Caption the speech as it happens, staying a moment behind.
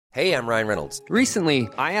Hey, I'm Ryan Reynolds. Recently,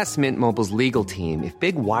 I asked Mint Mobile's legal team if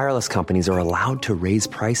big wireless companies are allowed to raise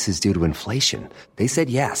prices due to inflation. They said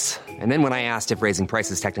yes. And then when I asked if raising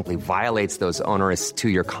prices technically violates those onerous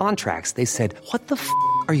two-year contracts, they said, "What the f***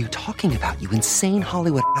 are you talking about, you insane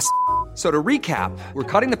Hollywood ass?" So to recap, we're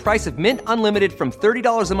cutting the price of Mint Unlimited from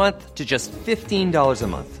 $30 a month to just $15 a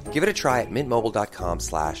month. Give it a try at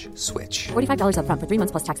mintmobile.com/switch. $45 up front for 3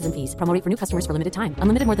 months plus taxes and fees. Promo rate for new customers for limited time.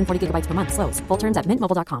 Unlimited more than 40 gigabytes per month. Slows full terms at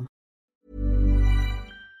mintmobile.com.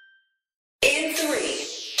 In 3,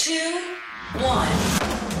 2, 1.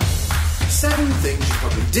 7 things you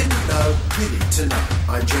probably didn't know you need to know.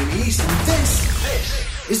 I'm Jamie East, and this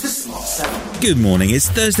is the Smart 7. Good morning, it's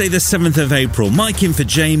Thursday the 7th of April. Mike in for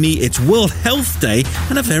Jamie, it's World Health Day,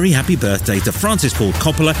 and a very happy birthday to Francis Ford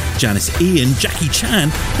Coppola, Janice Ian, Jackie Chan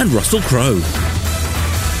and Russell Crowe.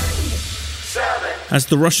 As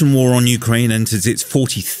the Russian war on Ukraine enters its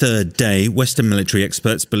 43rd day, Western military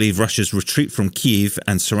experts believe Russia's retreat from Kyiv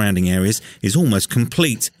and surrounding areas is almost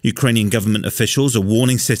complete. Ukrainian government officials are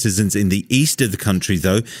warning citizens in the east of the country,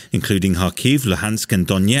 though, including Kharkiv, Luhansk and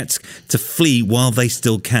Donetsk, to flee while they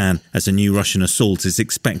still can, as a new Russian assault is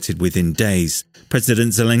expected within days.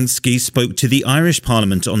 President Zelensky spoke to the Irish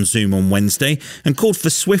Parliament on Zoom on Wednesday and called for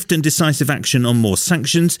swift and decisive action on more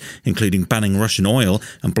sanctions, including banning Russian oil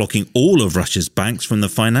and blocking all of Russia's banks from the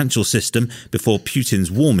financial system before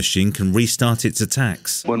Putin's war machine can restart its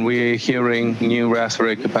attacks. When we're hearing new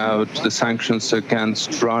rhetoric about the sanctions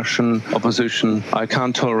against Russian opposition, I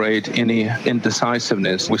can't tolerate any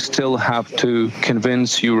indecisiveness. We still have to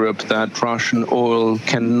convince Europe that Russian oil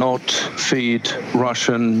cannot feed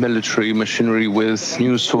Russian military machinery with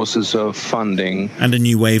new sources of funding. And a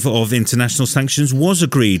new wave of international sanctions was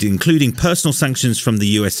agreed, including personal sanctions from the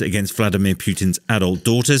US against Vladimir Putin's adult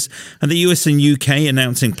daughters, and the US and UK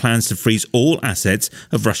announcing plans to freeze all assets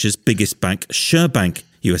of Russia's biggest bank, Sberbank.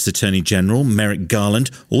 US Attorney General Merrick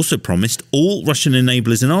Garland also promised all Russian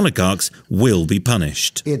enablers and oligarchs will be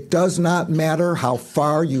punished. It does not matter how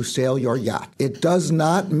far you sail your yacht. It does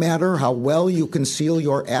not matter how well you conceal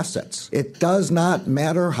your assets. It does not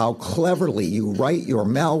matter how cleverly you write your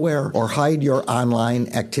malware or hide your online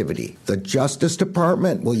activity. The Justice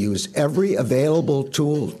Department will use every available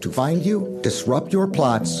tool to find you, disrupt your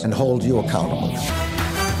plots, and hold you accountable.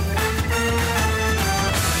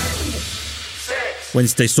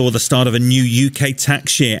 Wednesday saw the start of a new UK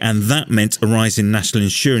tax year, and that meant a rise in national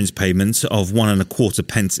insurance payments of 1.25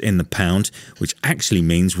 pence in the pound, which actually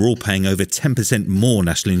means we're all paying over 10% more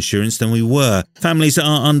national insurance than we were. Families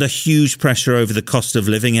are under huge pressure over the cost of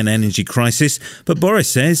living and energy crisis, but Boris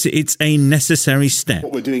says it's a necessary step.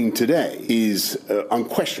 What we're doing today is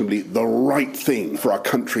unquestionably the right thing for our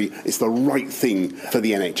country. It's the right thing for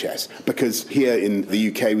the NHS, because here in the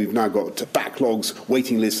UK we've now got backlogs,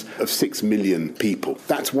 waiting lists of 6 million people.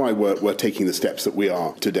 That's why we're taking the steps that we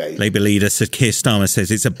are today. Labour leader Sir Keir Starmer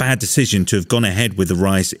says it's a bad decision to have gone ahead with the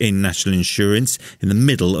rise in national insurance in the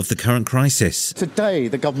middle of the current crisis. Today,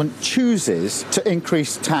 the government chooses to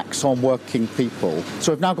increase tax on working people.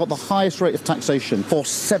 So we've now got the highest rate of taxation for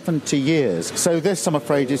 70 years. So this, I'm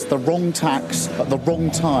afraid, is the wrong tax at the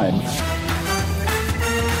wrong time.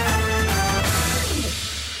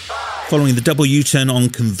 Following the double U-turn on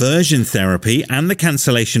conversion therapy and the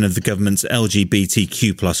cancellation of the government's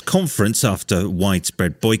LGBTQ+ conference after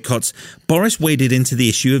widespread boycotts, Boris waded into the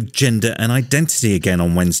issue of gender and identity again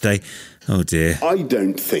on Wednesday. Oh dear. I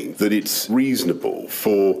don't think that it's reasonable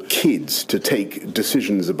for kids to take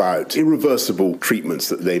decisions about irreversible treatments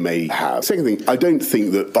that they may have. Second thing, I don't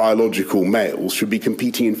think that biological males should be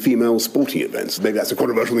competing in female sporting events. Maybe that's a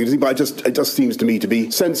controversial thing to think, but it just seems to me to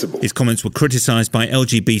be sensible. His comments were criticised by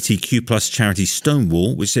LGBTQ+ charity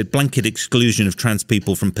Stonewall, which said blanket exclusion of trans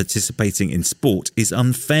people from participating in sport is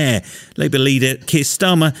unfair. Labour leader Keir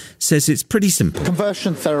Starmer says it's pretty simple.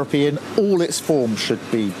 Conversion therapy in all its forms should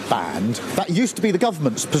be banned. That used to be the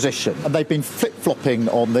government's position, and they've been flip-flopping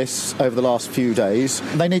on this over the last few days.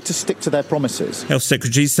 They need to stick to their promises. Health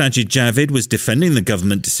Secretary Sajid Javid was defending the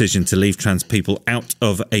government decision to leave trans people out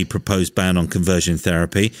of a proposed ban on conversion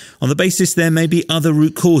therapy on the basis there may be other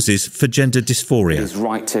root causes for gender dysphoria. It's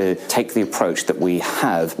right to take the approach that we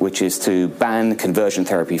have, which is to ban conversion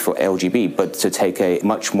therapy for LGB, but to take a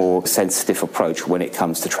much more sensitive approach when it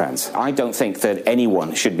comes to trans. I don't think that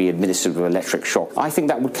anyone should be administered with electric shock. I think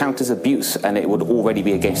that would count as abuse, and it would already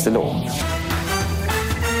be against the law.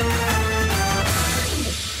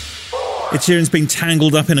 Ed Sheeran's been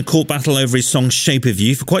tangled up in a court battle over his song Shape of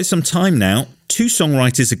You for quite some time now. 2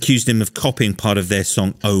 songwriters accused him of copying part of their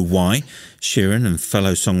song Oh Why. Sheeran and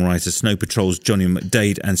fellow songwriter Snow Patrol's Johnny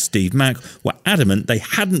McDaid and Steve Mack were adamant they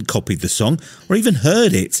hadn't copied the song or even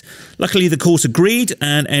heard it. Luckily, the court agreed,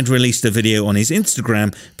 and Ed released a video on his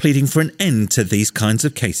Instagram pleading for an end to these kinds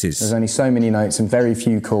of cases. There's only so many notes and very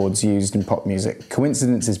few chords used in pop music.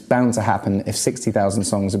 Coincidence is bound to happen if 60,000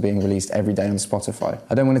 songs are being released every day on Spotify.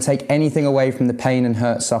 I don't want to take anything away from the pain and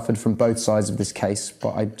hurt suffered from both sides of this case,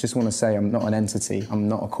 but I just want to say I'm not an entity, I'm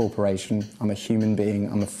not a corporation, I'm a human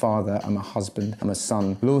being, I'm a father, I'm a husband, I'm a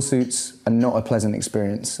son. Lawsuits are not a pleasant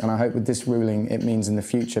experience, and I hope with this ruling it means in the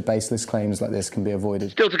future baseless claims like this can be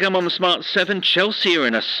avoided. Still to come on the Smart 7, Chelsea are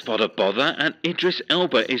in a spot of bother, and Idris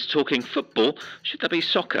Elba is talking football. Should there be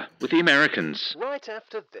soccer with the Americans? Right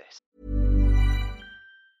after this.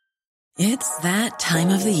 It's that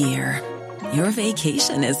time of the year. Your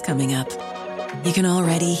vacation is coming up. You can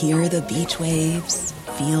already hear the beach waves,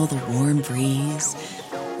 feel the warm breeze,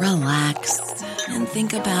 relax, and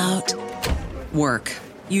think about work.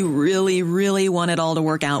 You really, really want it all to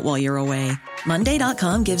work out while you're away.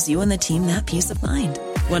 Monday.com gives you and the team that peace of mind.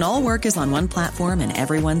 When all work is on one platform and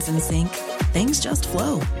everyone's in sync, things just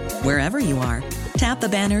flow. Wherever you are, tap the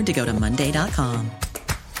banner to go to Monday.com.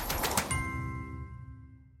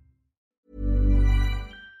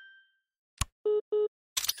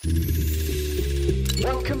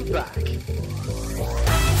 Welcome back.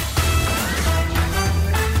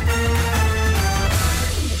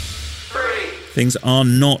 Things are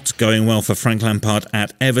not going well for Frank Lampard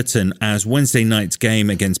at Everton as Wednesday night's game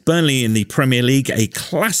against Burnley in the Premier League, a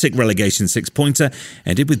classic relegation six-pointer,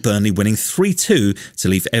 ended with Burnley winning 3-2 to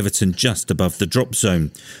leave Everton just above the drop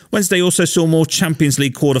zone. Wednesday also saw more Champions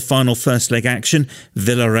League quarter-final first-leg action.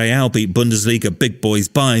 Villarreal beat Bundesliga big boys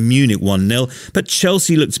Bayern Munich 1-0, but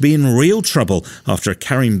Chelsea looked to be in real trouble after a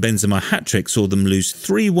Karim Benzema hat-trick saw them lose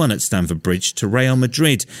 3-1 at Stamford Bridge to Real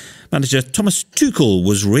Madrid. Manager Thomas Tuchel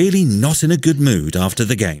was really not in a good mood after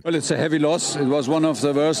the game. Well, it's a heavy loss. It was one of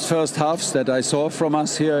the worst first halves that I saw from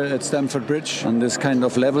us here at Stamford Bridge. On this kind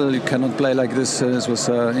of level, you cannot play like this. This was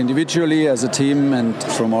individually as a team and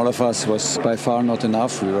from all of us was by far not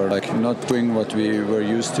enough. We were not doing what we were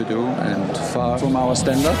used to do and far from our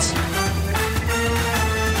standards.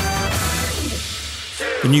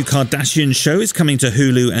 The new Kardashian show is coming to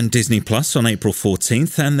Hulu and Disney Plus on April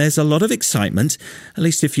 14th, and there's a lot of excitement, at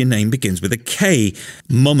least if your name begins with a K.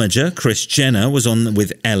 Momager Kris Jenner was on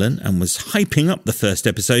with Ellen and was hyping up the first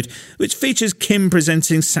episode, which features Kim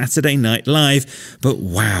presenting Saturday Night Live. But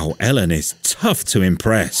wow, Ellen is tough to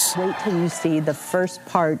impress. Wait till you see the first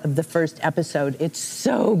part of the first episode. It's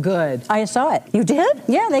so good. I saw it. You did?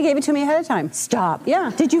 Yeah, they gave it to me ahead of time. Stop.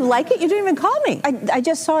 Yeah. Did you like it? You didn't even call me. I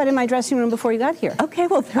just saw it in my dressing room before you got here. Okay.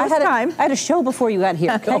 Well, I had a show before you got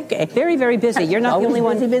here. Okay. Very, very busy. You're not the only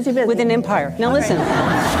one busy. With an empire. Now listen.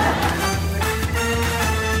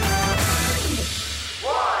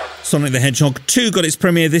 Sonic the Hedgehog 2 got its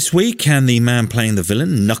premiere this week, and the man playing the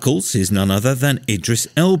villain, Knuckles, is none other than Idris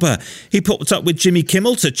Elba. He popped up with Jimmy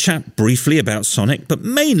Kimmel to chat briefly about Sonic, but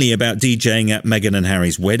mainly about DJing at Meghan and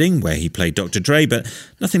Harry's wedding, where he played Dr. Dre, but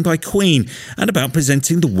nothing by Queen, and about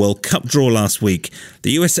presenting the World Cup draw last week.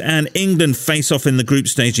 The US and England face off in the group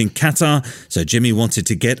stage in Qatar, so Jimmy wanted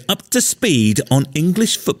to get up to speed on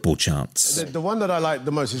English football charts. The one that I like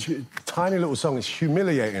the most is a tiny little song. It's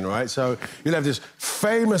humiliating, right? So you'll have this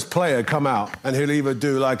famous player come out and he'll either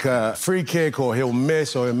do like a free kick or he'll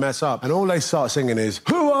miss or he'll mess up, and all they start singing is,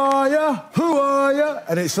 "Who are ya? Who are ya?"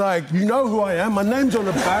 And it's like, you know who I am, my name's on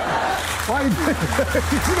the back. Why? You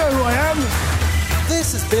know who I am.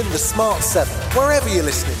 This has been the Smart 7. Wherever you're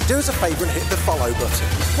listening, do us a favour and hit the follow button.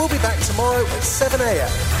 We'll be back tomorrow at 7 a.m.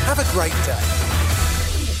 Have a great day.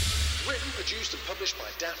 Written, produced and published by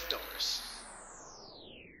Daft